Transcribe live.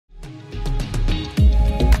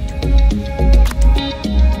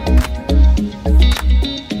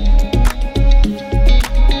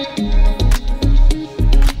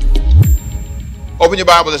your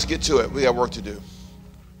Bible, let's get to it. We got work to do.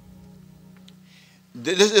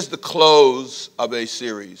 This is the close of a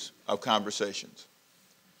series of conversations.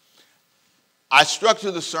 I structure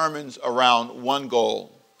the sermons around one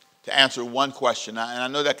goal, to answer one question. And I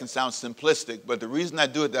know that can sound simplistic, but the reason I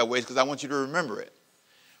do it that way is because I want you to remember it.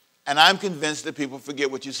 And I'm convinced that people forget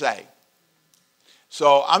what you say.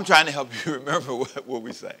 So I'm trying to help you remember what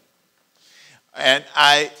we say. And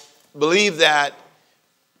I believe that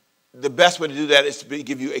the best way to do that is to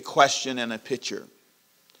give you a question and a picture.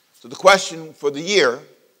 So the question for the year,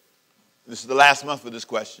 this is the last month for this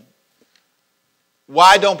question,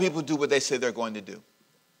 why don't people do what they say they're going to do?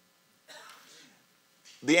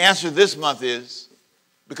 The answer this month is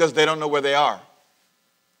because they don't know where they are.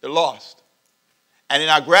 They're lost. And in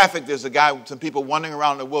our graphic, there's a guy, some people wandering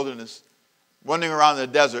around the wilderness, wandering around the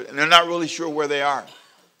desert, and they're not really sure where they are.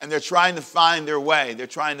 And they're trying to find their way. They're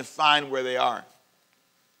trying to find where they are.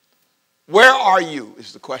 Where are you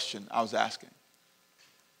is the question I was asking.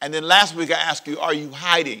 And then last week I asked you, are you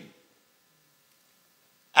hiding?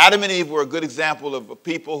 Adam and Eve were a good example of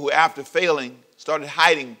people who, after failing, started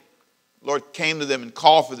hiding. The Lord came to them and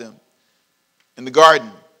called for them in the garden.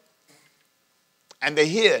 And they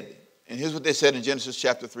hid. And here's what they said in Genesis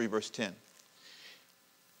chapter 3, verse 10.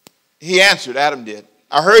 He answered, Adam did,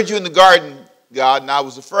 I heard you in the garden, God, and I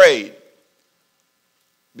was afraid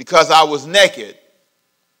because I was naked,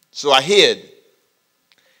 so I hid.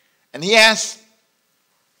 And he asked,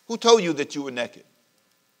 who told you that you were naked?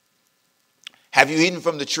 Have you eaten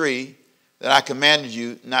from the tree that I commanded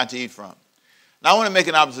you not to eat from? Now I want to make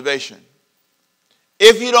an observation.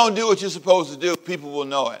 If you don't do what you're supposed to do, people will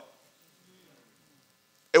know it.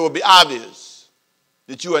 It will be obvious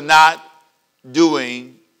that you are not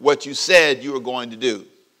doing what you said you were going to do.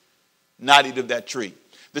 Not eat of that tree.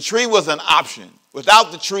 The tree was an option.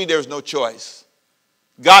 Without the tree, there's no choice.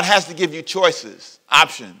 God has to give you choices,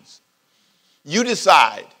 options. You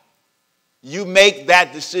decide. You make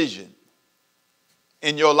that decision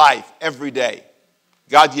in your life every day.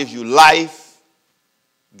 God gives you life.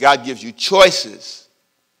 God gives you choices,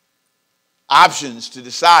 options to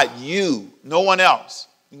decide. You, no one else.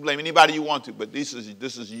 You can blame anybody you want to, but this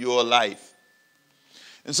is your life.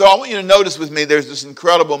 And so I want you to notice with me, there's this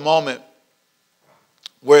incredible moment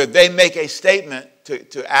where they make a statement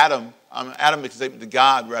to Adam. Adam makes a statement to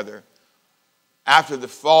God, rather. After the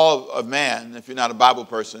fall of man, if you're not a Bible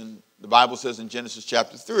person, the Bible says in Genesis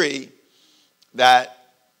chapter 3 that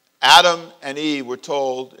Adam and Eve were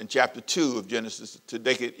told in chapter 2 of Genesis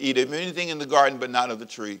they could eat of anything in the garden but not of the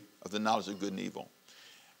tree of the knowledge of good and evil.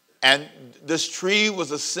 And this tree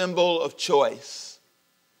was a symbol of choice.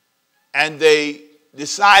 And they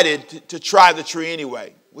decided to try the tree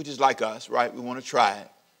anyway, which is like us, right? We want to try it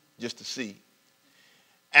just to see.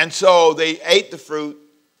 And so they ate the fruit.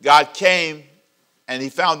 God came and he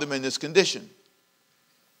found them in this condition.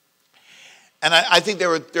 And I think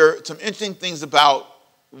there are some interesting things about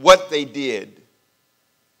what they did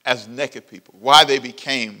as naked people, why they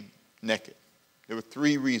became naked. There were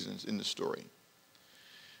 3 reasons in the story.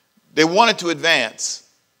 They wanted to advance.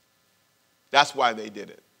 That's why they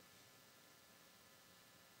did it.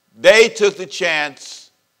 They took the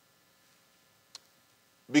chance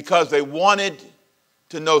because they wanted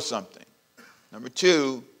to know something. Number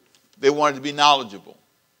 2, they wanted to be knowledgeable.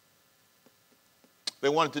 They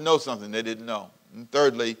wanted to know something they didn't know. And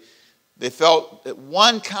thirdly, they felt that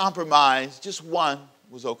one compromise, just one,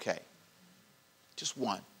 was okay. Just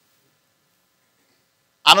one.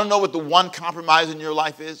 I don't know what the one compromise in your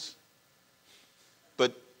life is,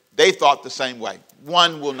 but they thought the same way.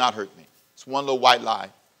 One will not hurt me. It's one little white lie.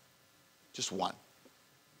 Just one.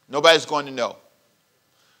 Nobody's going to know.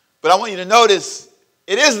 But I want you to notice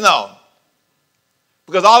it is known.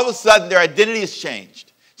 Because all of a sudden their identity is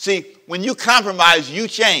changed. See, when you compromise, you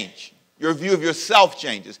change. Your view of yourself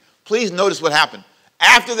changes. Please notice what happened.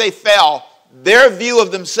 After they fell, their view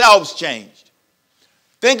of themselves changed.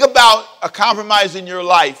 Think about a compromise in your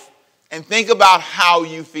life and think about how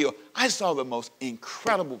you feel. I saw the most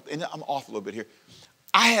incredible, and I'm off a little bit here.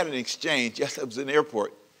 I had an exchange, yes, it was in the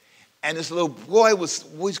airport. And this little boy was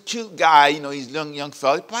a cute guy, you know, he's a young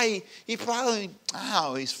fellow. He probably, I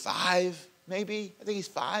don't know, he's 5, maybe. I think he's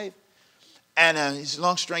 5. And he's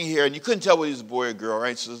long stringy hair, and you couldn't tell whether he was a boy or girl,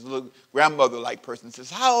 right? So this little grandmother-like person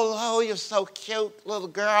says, "Oh, you're so cute, little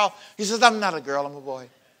girl." He says, "I'm not a girl, I'm a boy."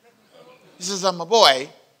 He says, "I'm a boy."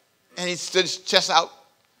 And he stood his chest out,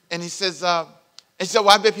 and he says, well,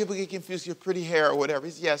 I bet people get confused, your pretty hair or whatever.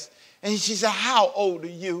 He says, yes. And she said, "How old are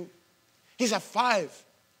you?" He said, 5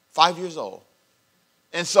 years old.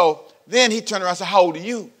 And so then he turned around and said, "How old are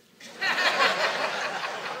you?"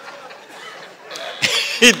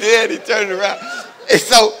 He did. He turned around. And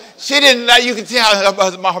so she didn't, you can tell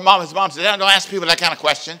her mom said, don't ask people that kind of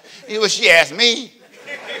question. She asked me.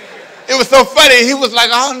 It was so funny. He was like,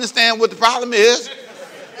 I don't understand what the problem is.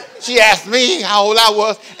 She asked me how old I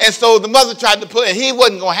was. And so the mother tried to put it, he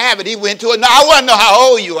wasn't going to have it. He went to it. No, I want to know how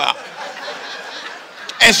old you are.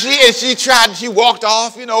 And she tried, she walked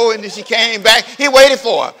off, and then she came back. He waited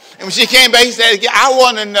for her. And when she came back, he said, I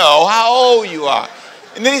want to know how old you are.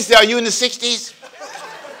 And then he said, are you in the 60s?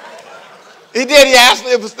 He did. He asked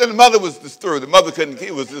me. The mother was just through. The mother couldn't.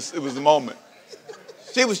 It was the moment.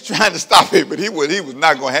 She was trying to stop him, but he was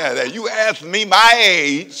not going to have that. You asked me my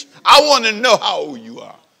age. I want to know how old you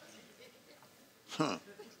are. Huh.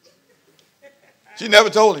 She never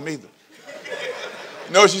told him either.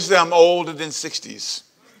 No, she said, I'm older than 60s.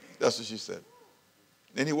 That's what she said.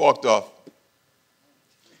 Then he walked off.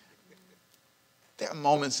 There are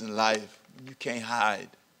moments in life you can't hide.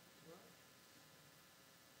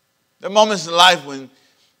 There are moments in life when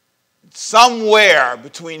somewhere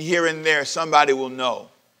between here and there, somebody will know.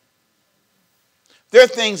 There are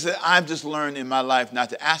things that I've just learned in my life not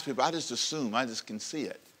to ask people. I just assume. I just can see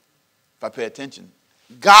it if I pay attention.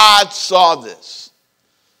 God saw this.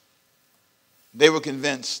 They were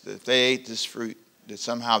convinced that if they ate this fruit, that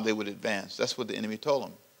somehow they would advance. That's what the enemy told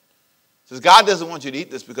them. He says, God doesn't want you to eat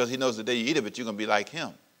this because he knows the day you eat it, but you're going to be like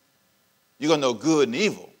him. You're going to know good and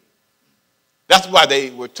evil. That's why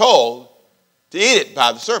they were told to eat it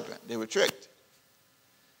by the serpent. They were tricked.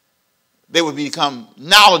 They would become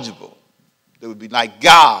knowledgeable. They would be like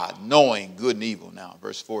God, knowing good and evil. Now,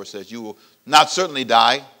 verse 4 says, you will not certainly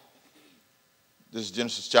die. This is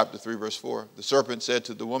Genesis chapter 3, verse 4. The serpent said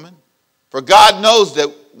to the woman, for God knows that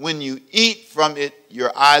when you eat from it,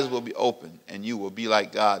 your eyes will be open, and you will be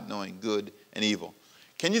like God, knowing good and evil.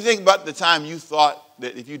 Can you think about the time you thought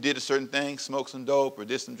that if you did a certain thing, smoke some dope or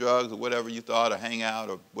did some drugs or whatever you thought, or hang out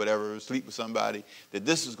or whatever, or sleep with somebody, that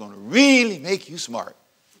this is going to really make you smart.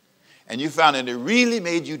 And you found that it really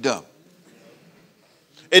made you dumb.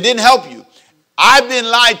 It didn't help you. I've been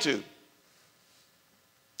lied to.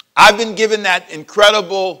 I've been given that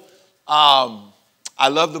incredible, I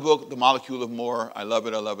love the book, The Molecule of More. I love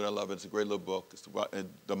it, I love it, I love it. It's a great little book. It's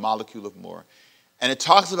The Molecule of More. And it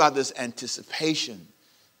talks about this anticipation,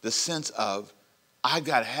 the sense of, I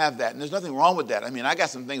got to have that. And there's nothing wrong with that. I mean, I got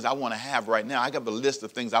some things I want to have right now. I got a list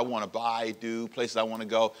of things I want to buy, do, places I want to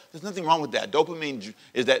go. There's nothing wrong with that. Dopamine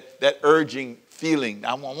is that urging feeling.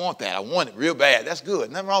 I want that. I want it real bad. That's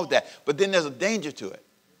good. Nothing wrong with that. But then there's a danger to it.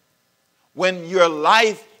 When your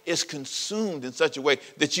life is consumed in such a way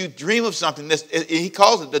that you dream of something, he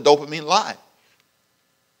calls it the dopamine lie.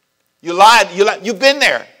 You lied. You've been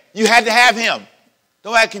there. You had to have him.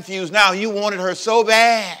 Don't act confused now. You wanted her so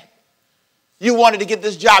bad. You wanted to get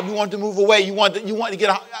this job. You wanted to move away. You wanted to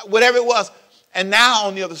get whatever it was. And now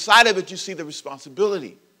on the other side of it, you see the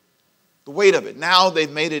responsibility, the weight of it. Now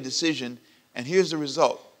they've made a decision, and here's the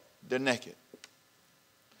result. They're naked.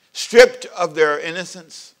 Stripped of their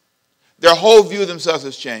innocence. Their whole view of themselves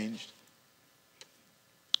has changed.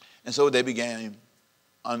 And so they began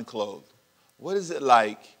unclothed. What is it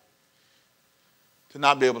like to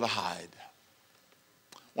not be able to hide?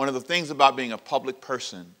 One of the things about being a public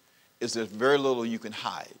person is there's very little you can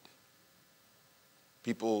hide.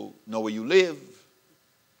 People know where you live.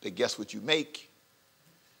 They guess what you make.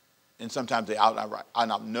 And sometimes they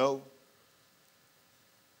out know.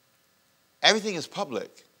 Everything is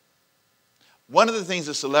public. One of the things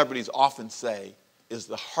that celebrities often say is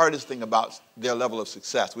the hardest thing about their level of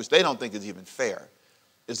success, which they don't think is even fair,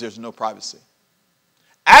 is there's no privacy.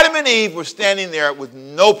 Adam and Eve were standing there with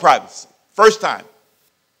no privacy. First time.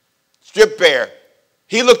 Stripped bare.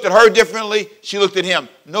 He looked at her differently. She looked at him.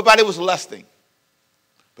 Nobody was lusting.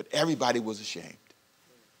 But everybody was ashamed.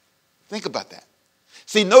 Think about that.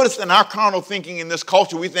 See, notice in our carnal thinking in this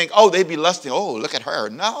culture, we think, oh, they'd be lusting. Oh, look at her.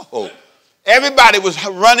 No. Everybody was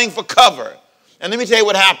running for cover. And let me tell you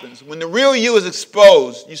what happens. When the real you is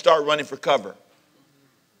exposed, you start running for cover.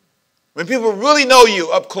 When people really know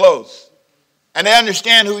you up close and they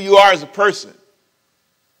understand who you are as a person,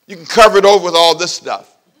 you can cover it over with all this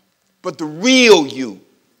stuff. But the real you,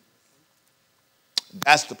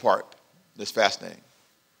 that's the part that's fascinating.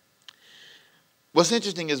 What's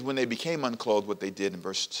interesting is when they became unclothed, what they did in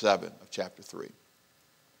verse 7 of chapter 3.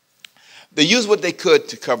 They used what they could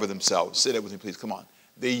to cover themselves. Say that with me, please. Come on.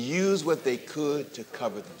 They used what they could to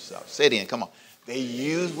cover themselves. Say it again. Come on. They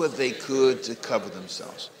used what they could to cover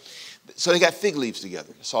themselves. So they got fig leaves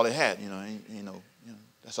together. That's all they had.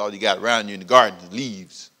 That's all you got around you in the garden, the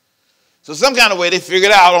leaves. So some kind of way they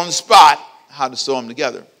figured out on the spot how to sew them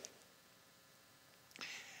together.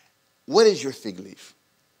 What is your fig leaf?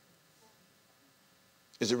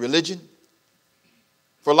 Is it religion?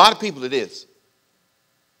 For a lot of people, it is.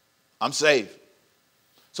 I'm saved.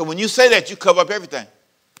 So when you say that, you cover up everything.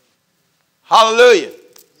 Hallelujah.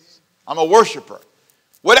 I'm a worshiper.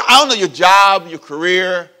 I don't know your job, your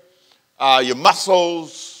career, your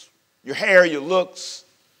muscles, your hair, your looks.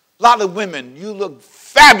 A lot of women, you look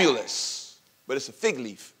fabulous, but it's a fig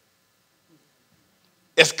leaf.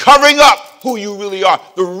 It's covering up who you really are.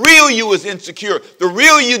 The real you is insecure. The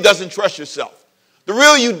real you doesn't trust yourself. The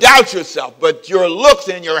real you doubts yourself, but your looks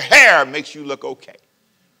and your hair makes you look okay.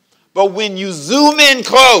 But when you zoom in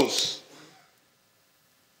close,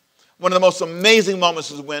 one of the most amazing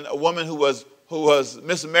moments is when a woman who was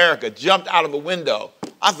Miss America jumped out of a window.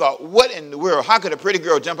 I thought, what in the world? How could a pretty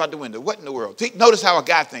girl jump out the window? What in the world? Notice how a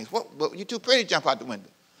guy thinks. What, you're too pretty to jump out the window.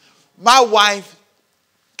 My wife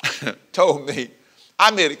told me,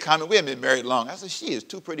 I made a comment. We haven't been married long. I said, she is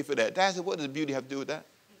too pretty for that. Dad said, what does beauty have to do with that?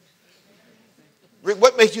 Rick,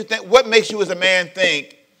 what makes you as a man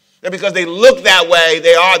think that because they look that way,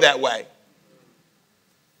 they are that way?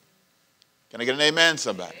 Can I get an amen,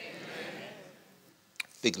 somebody? Amen.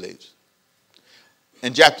 Fig leaves.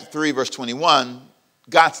 In chapter 3, verse 21,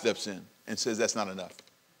 God steps in and says that's not enough.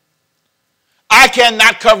 I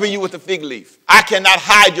cannot cover you with a fig leaf. I cannot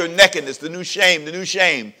hide your nakedness, the new shame, the new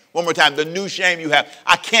shame. One more time, the new shame you have.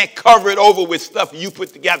 I can't cover it over with stuff you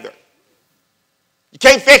put together. You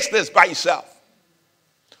can't fix this by yourself.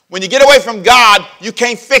 When you get away from God, you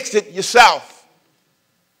can't fix it yourself.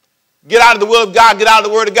 Get out of the will of God, get out of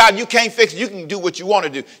the word of God. You can't fix it. You can do what you want to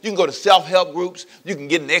do. You can go to self-help groups. You can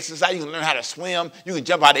get an exercise. You can learn how to swim. You can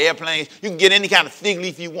jump out of airplanes. You can get any kind of fig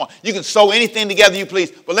leaf you want. You can sew anything together you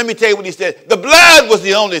please. But let me tell you what he said. The blood was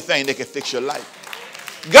the only thing that could fix your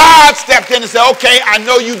life. God stepped in and said, okay, I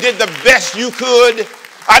know you did the best you could.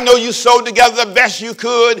 I know you sewed together the best you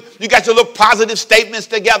could. You got your little positive statements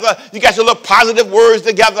together. You got your little positive words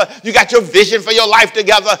together. You got your vision for your life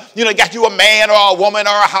together. You know, got you a man or a woman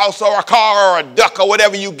or a house or a car or a duck or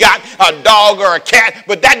whatever you got, a dog or a cat,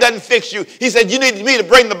 but that doesn't fix you. He said, you need me to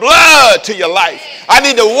bring the blood to your life. I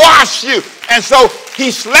need to wash you. And so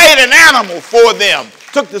he slayed an animal for them,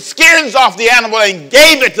 took the skins off the animal and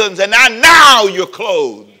gave it to them and said, now you're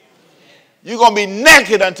clothed. You're going to be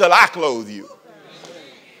naked until I clothe you.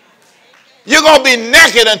 You're going to be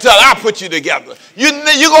naked until I put you together. You're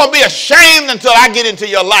going to be ashamed until I get into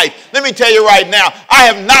your life. Let me tell you right now, I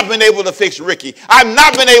have not been able to fix Ricky. I've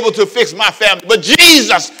not been able to fix my family, but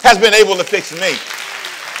Jesus has been able to fix me.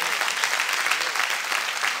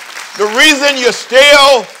 The reason you're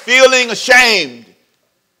still feeling ashamed,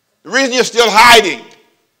 the reason you're still hiding,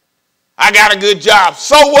 I got a good job.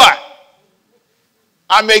 So what?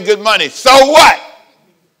 I make good money. So what?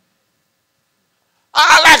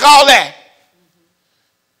 I like all that.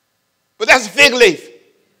 But that's a fig leaf.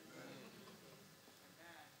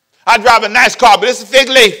 I drive a nice car, but it's a fig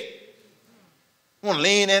leaf. You want to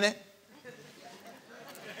lean in it?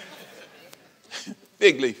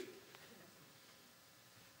 Fig leaf.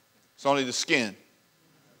 It's only the skin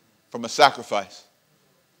from a sacrifice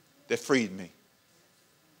that freed me.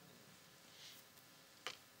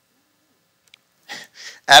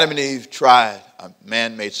 Adam and Eve tried a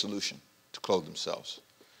man-made solution to clothe themselves.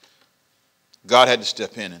 God had to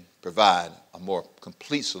step in and provide a more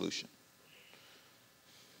complete solution.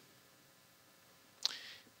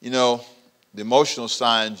 You know, the emotional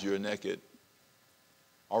signs you're naked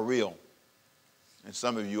are real. And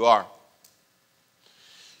some of you are.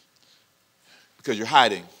 Because you're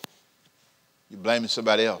hiding. You're blaming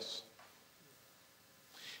somebody else.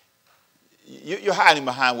 You're hiding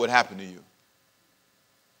behind what happened to you.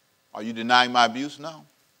 Are you denying my abuse? No.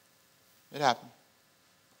 It happened.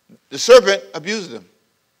 The serpent abused them.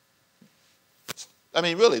 I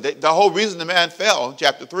mean, really, the whole reason the man fell in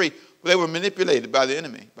chapter 3, they were manipulated by the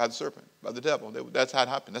enemy, by the serpent, by the devil. That's how it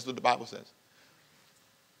happened. That's what the Bible says.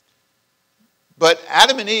 But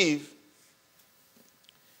Adam and Eve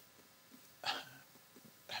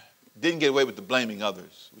didn't get away with the blaming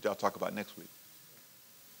others, which I'll talk about next week.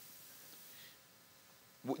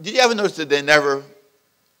 Did you ever notice that they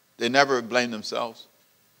never blamed themselves?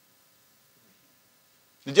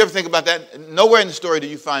 Did you ever think about that? Nowhere in the story do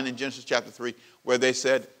you find in Genesis chapter 3 where they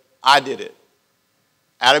said, I did it.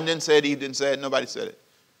 Adam didn't say it, Eve didn't say it, nobody said it.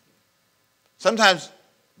 Sometimes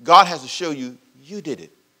God has to show you, you did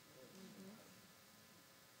it.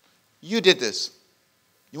 You did this.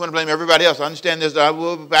 You want to blame everybody else. I understand this. I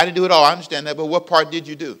didn't do it all. I understand that. But what part did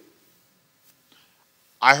you do?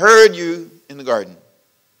 I heard you in the garden,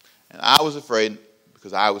 and I was afraid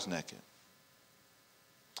because I was naked.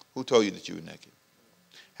 Who told you that you were naked?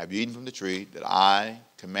 Have you eaten from the tree that I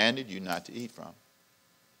commanded you not to eat from?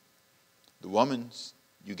 The woman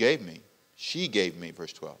you gave me, she gave me,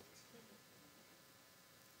 verse 12.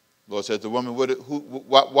 The Lord said, the woman, what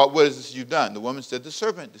is this you've done? The woman said, the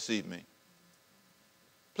serpent deceived me.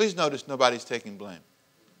 Please notice nobody's taking blame.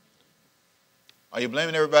 Are you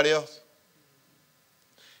blaming everybody else?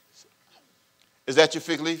 Is that your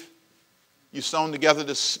fig leaf? You've sewn together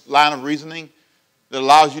this line of reasoning that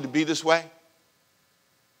allows you to be this way?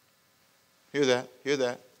 Hear that, hear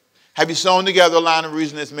that. Have you sewn together a line of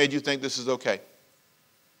reasoning that's made you think this is okay?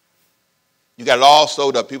 You got it all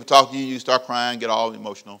sewed up. People talk to you, you start crying, get all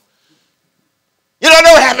emotional. You don't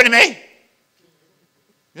know what happened to me.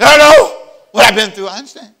 You don't know what I've been through. I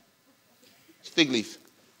understand. It's fig leaf.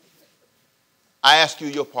 I ask you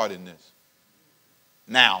your part in this.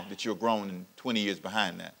 Now that you're grown and 20 years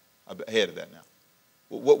behind that, ahead of that now.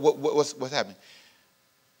 What's happening?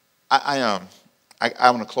 I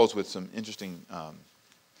want to close with some interesting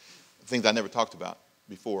things I never talked about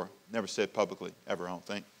before, never said publicly ever, I don't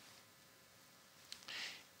think.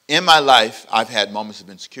 In my life, I've had moments of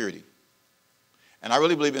insecurity. And I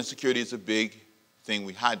really believe insecurity is a big thing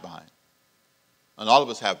we hide behind. And all of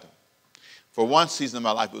us have them. For one season of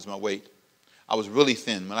my life, it was my weight. I was really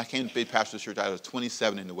thin. When I came to be pastor of the church, I was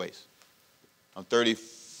 27 in the waist. I'm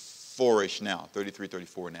 34-ish now, 33,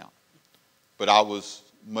 34 now. But I was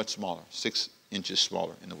much smaller, 6 inches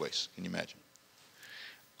smaller in the waist. Can you imagine?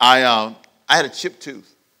 I had a chipped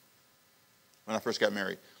tooth when I first got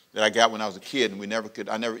married that I got when I was a kid,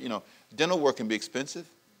 and dental work can be expensive.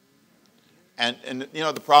 And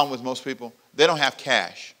the problem with most people, they don't have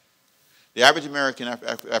cash. The average American,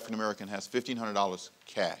 African American, has $1,500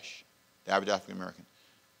 cash. The average African American,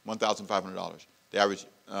 $1,500. The average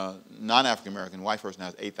non-African American white person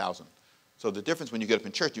has $8,000. So the difference when you get up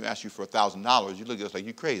in church, you ask you for $1,000, you look at us like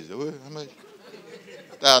you crazy. How much?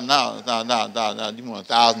 $1,000, you want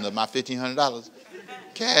 $1,000 of my $1,500?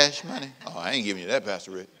 Cash money. Oh, I ain't giving you that,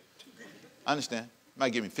 Pastor Rick. I understand. You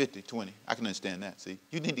might give me 50, 20. I can understand that. See,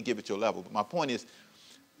 you need to give it your level. But my point is,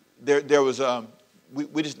 there was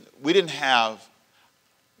we didn't have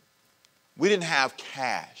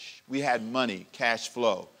cash. We had money, cash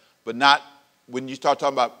flow, but not when you start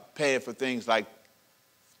talking about paying for things like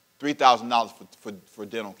 $3,000 for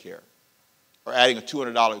dental care, or adding a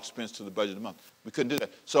 $200 expense to the budget of the month. We couldn't do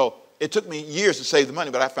that. So it took me years to save the money,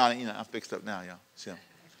 but I found it. I'm fixed up now, y'all. See?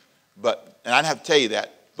 But and I didn't have to tell you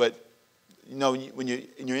that, but. When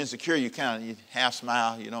you're insecure, you half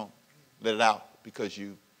smile, you don't let it out because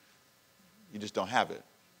you just don't have it.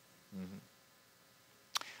 Mm-hmm.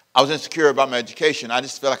 I was insecure about my education. I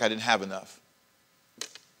just felt like I didn't have enough.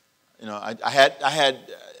 I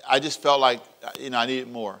just felt like I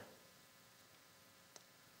needed more.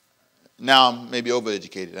 Now I'm maybe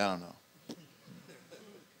overeducated. I don't know.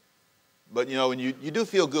 But, when you do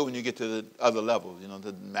feel good when you get to the other levels,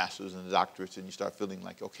 the masters and the doctorates, and you start feeling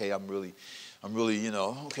like, okay, I'm really,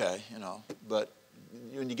 okay, But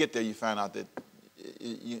when you get there, you find out that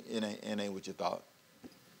it ain't what you thought.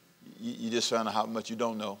 You just find out how much you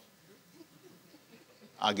don't know.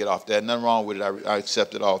 I'll get off that. Nothing wrong with it. I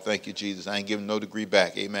accept it all. Thank you, Jesus. I ain't giving no degree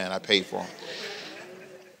back. Amen. I paid for them.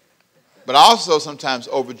 But I also sometimes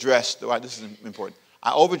overdressed. This is important.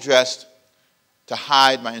 I overdressed to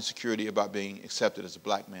hide my insecurity about being accepted as a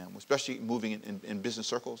black man, especially moving in business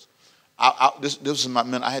circles. This was my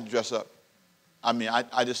man. I had to dress up. I mean, I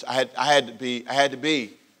had to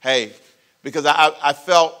be, hey, because I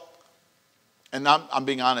felt, and I'm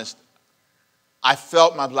being honest, I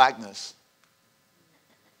felt my blackness.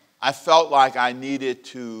 I felt like I needed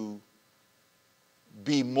to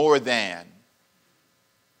be more than.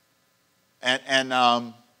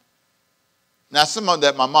 Now, some of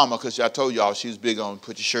that, my mama, because I told y'all she was big on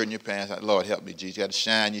put your shirt in your pants. Lord, help me, Jesus. You got to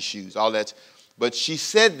shine your shoes, all that. But she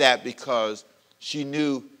said that because she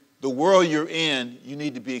knew the world you're in, you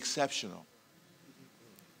need to be exceptional.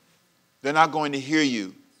 They're not going to hear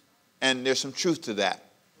you. And there's some truth to that.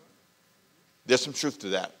 There's some truth to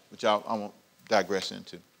that, which I won't digress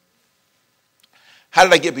into. How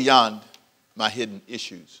did I get beyond my hidden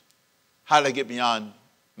issues? How did I get beyond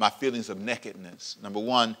my feelings of nakedness? Number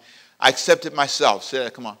one, I accepted myself. Say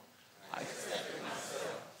that, come on. I accepted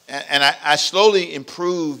myself. And I slowly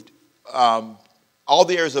improved all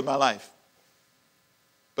the areas of my life.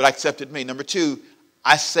 But I accepted me. Number two,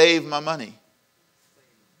 I saved my money.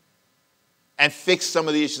 And fixed some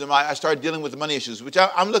of the issues. I started dealing with the money issues, which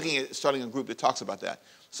I'm looking at starting a group that talks about that.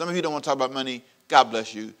 Some of you don't want to talk about money. God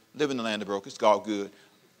bless you. Live in the land of broke. It's all good.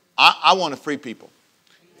 I want to free people.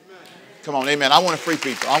 Amen. Come on, amen. I want to free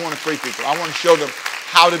people. I want to free people. I want to show them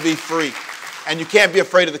how to be free. And you can't be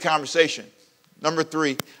afraid of the conversation. Number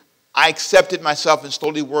three, I accepted myself and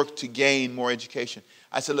slowly worked to gain more education.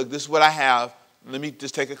 I said, look, this is what I have. Let me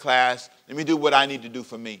just take a class. Let me do what I need to do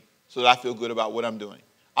for me so that I feel good about what I'm doing.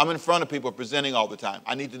 I'm in front of people presenting all the time.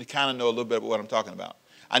 I need to kind of know a little bit about what I'm talking about.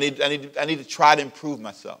 I need to try to improve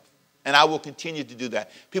myself. And I will continue to do that.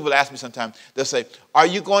 People ask me sometimes, they'll say, are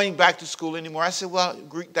you going back to school anymore? I said, well,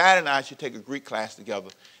 Dad and I should take a Greek class together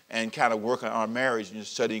and kind of work on our marriage and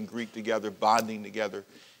just studying Greek together, bonding together.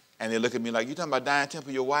 And they look at me like, you talking about Diane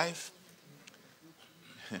Temple, your wife?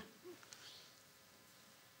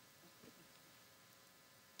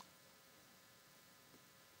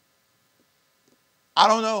 I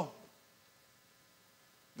don't know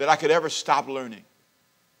that I could ever stop learning.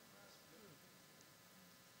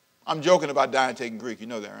 I'm joking about Diane taking Greek. You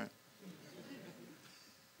know that, right?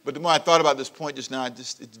 But the more I thought about this point just now,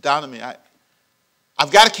 it's down to me.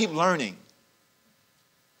 I've got to keep learning.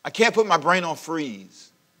 I can't put my brain on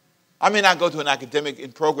freeze. I may not go to an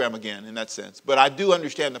academic program again in that sense, but I do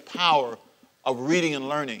understand the power of reading and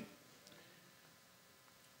learning.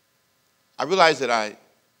 I realized that I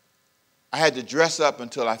had to dress up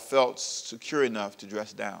until I felt secure enough to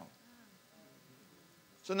dress down.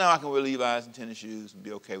 So now I can wear Levi's and tennis shoes and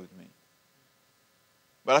be okay with me.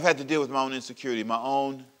 But I've had to deal with my own insecurity, my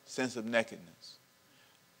own sense of nakedness.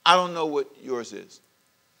 I don't know what yours is.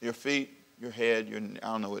 Your feet, your head, I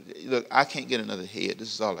don't know what. Look, I can't get another head.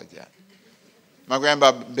 This is all I got. My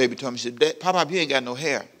grandbaby told me, she said, Papa, you ain't got no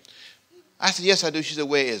hair. I said, yes, I do. She said,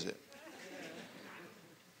 where is it?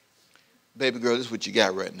 Baby girl, this is what you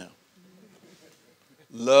got right now.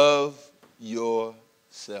 Love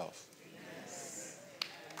yourself.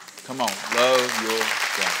 Come on, love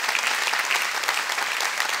yourself.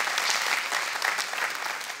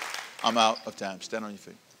 I'm out of time. Stand on your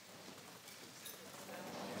feet.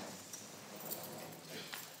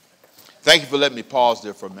 Thank you for letting me pause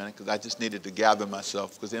there for a minute because I just needed to gather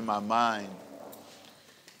myself because in my mind,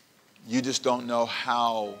 you just don't know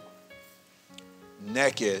how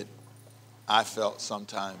naked I felt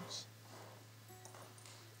sometimes.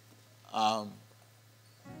 How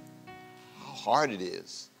hard it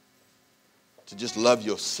is to just love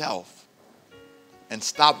yourself and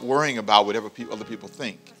stop worrying about whatever other people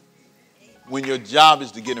think. When your job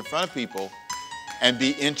is to get in front of people and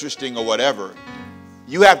be interesting or whatever,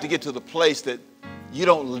 you have to get to the place that you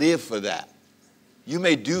don't live for that. You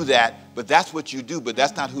may do that, but that's what you do, but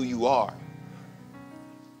that's not who you are.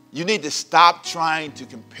 You need to stop trying to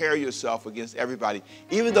compare yourself against everybody.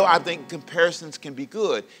 Even though I think comparisons can be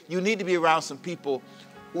good, you need to be around some people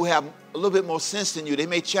who have a little bit more sense than you. They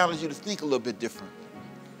may challenge you to think a little bit different.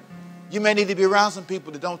 You may need to be around some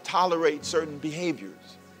people that don't tolerate certain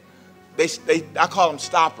behaviors. I call them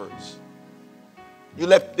stoppers.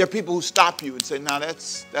 There are people who stop you and say, no,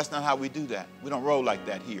 that's not how we do that. We don't roll like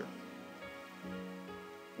that here.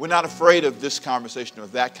 We're not afraid of this conversation or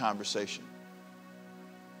that conversation.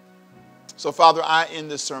 So, Father, I end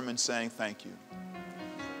this sermon saying thank you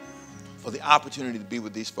for the opportunity to be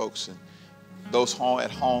with these folks and those at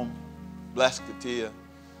home. Bless Katia.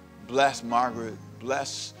 Bless Margaret.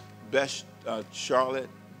 Bless Charlotte.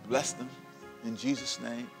 Bless them in Jesus'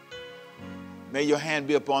 name. May your hand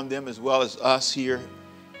be upon them as well as us here.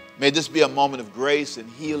 May this be a moment of grace and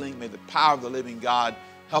healing. May the power of the living God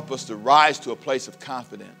help us to rise to a place of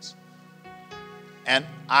confidence. And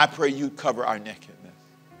I pray you cover our nakedness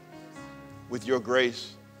with your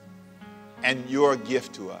grace and your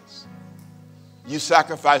gift to us. You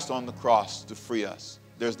sacrificed on the cross to free us.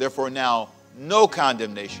 There's therefore now no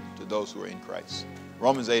condemnation to those who are in Christ.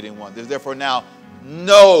 Romans 8:1. There's therefore now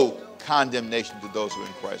no condemnation to those who are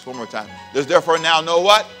in Christ. One more time. There's therefore now no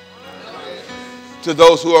what? To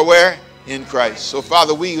those who are where? In Christ. So,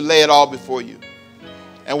 Father, we lay it all before you.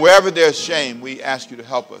 And wherever there's shame, we ask you to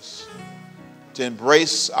help us to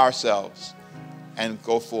embrace ourselves and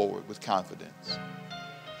go forward with confidence.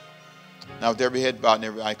 Now, with every head bowed and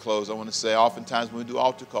every eye closed, I want to say oftentimes when we do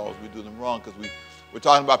altar calls, we do them wrong because we're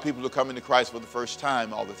talking about people who are coming to Christ for the first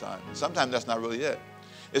time all the time. Sometimes that's not really it.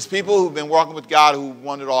 It's people who've been walking with God who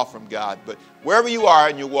wandered off from God. But wherever you are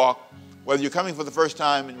in your walk, whether you're coming for the first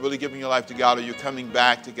time and really giving your life to God or you're coming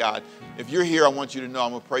back to God, if you're here, I want you to know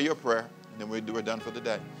I'm going to pray your prayer, and then we're done for the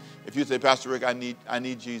day. If you say, Pastor Rick, I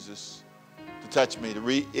need Jesus to touch me, to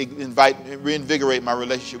reinvigorate my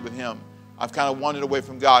relationship with him. I've kind of wandered away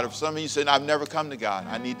from God. If some of you say, I've never come to God,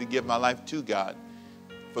 I need to give my life to God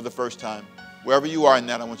for the first time. Wherever you are in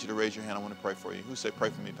that, I want you to raise your hand. I want to pray for you. Who say,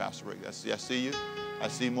 pray for me, Pastor Rick? I see you. I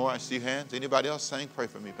see more. I see hands. Anybody else saying, pray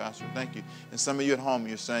for me, Pastor? Thank you. And some of you at home,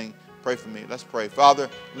 you're saying, pray for me. Let's pray. Father,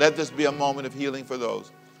 let this be a moment of healing for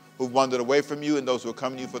those who've wandered away from you and those who are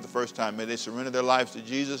coming to you for the first time. May they surrender their lives to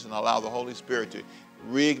Jesus and allow the Holy Spirit to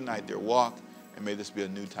reignite their walk. And may this be a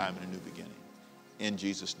new time and a new beginning. in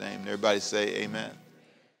Jesus' name. And everybody say amen.